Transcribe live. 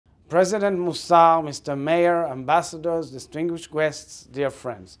President Musar, Mr. Mayor, ambassadors, distinguished guests, dear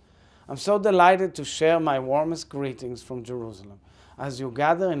friends, I'm so delighted to share my warmest greetings from Jerusalem as you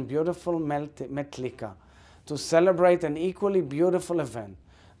gather in beautiful Metlika to celebrate an equally beautiful event,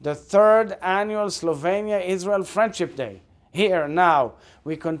 the third annual Slovenia-Israel Friendship Day. Here, now,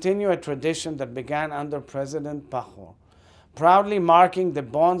 we continue a tradition that began under President Pachor, proudly marking the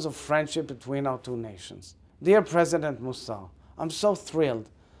bonds of friendship between our two nations. Dear President Musar, I'm so thrilled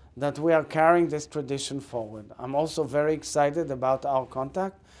that we are carrying this tradition forward. I'm also very excited about our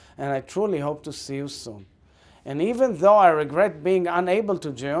contact, and I truly hope to see you soon. And even though I regret being unable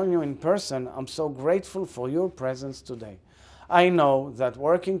to join you in person, I'm so grateful for your presence today. I know that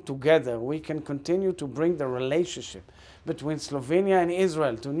working together, we can continue to bring the relationship between Slovenia and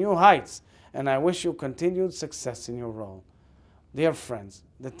Israel to new heights, and I wish you continued success in your role. Dear friends,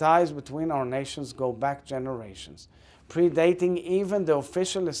 the ties between our nations go back generations, predating even the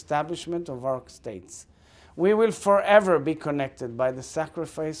official establishment of our states. We will forever be connected by the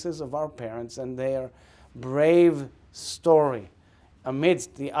sacrifices of our parents and their brave story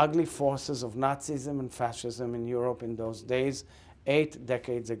amidst the ugly forces of Nazism and fascism in Europe in those days, 8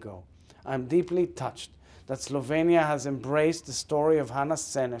 decades ago. I'm deeply touched that Slovenia has embraced the story of Hannah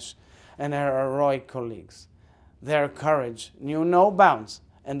Senesh and her heroic colleagues. Their courage knew no bounds,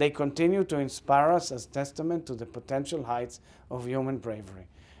 and they continue to inspire us as testament to the potential heights of human bravery.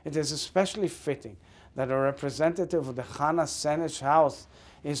 It is especially fitting that a representative of the Hannah Senesh House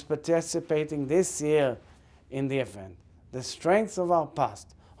is participating this year in the event. The strength of our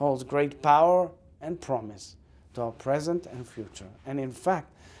past holds great power and promise to our present and future. And in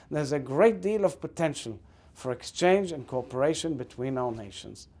fact, there's a great deal of potential for exchange and cooperation between our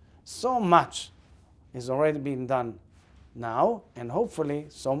nations. So much is already being done now, and hopefully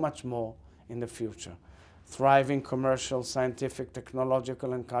so much more in the future. Thriving commercial, scientific,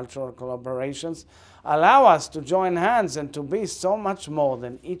 technological, and cultural collaborations allow us to join hands and to be so much more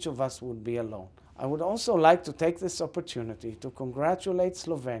than each of us would be alone. I would also like to take this opportunity to congratulate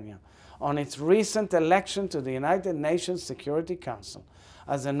Slovenia on its recent election to the United Nations Security Council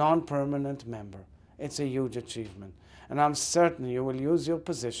as a non-permanent member. It's a huge achievement, and I'm certain you will use your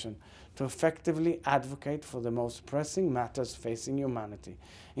position to effectively advocate for the most pressing matters facing humanity,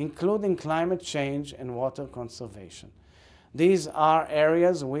 including climate change and water conservation. These are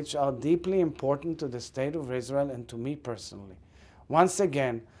areas which are deeply important to the State of Israel and to me personally. Once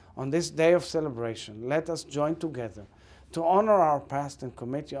again, on this day of celebration, let us join together to honor our past and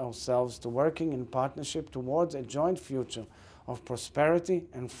commit ourselves to working in partnership towards a joint future of prosperity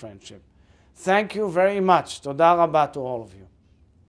and friendship. Thank you very much. Toda rabba to all of you.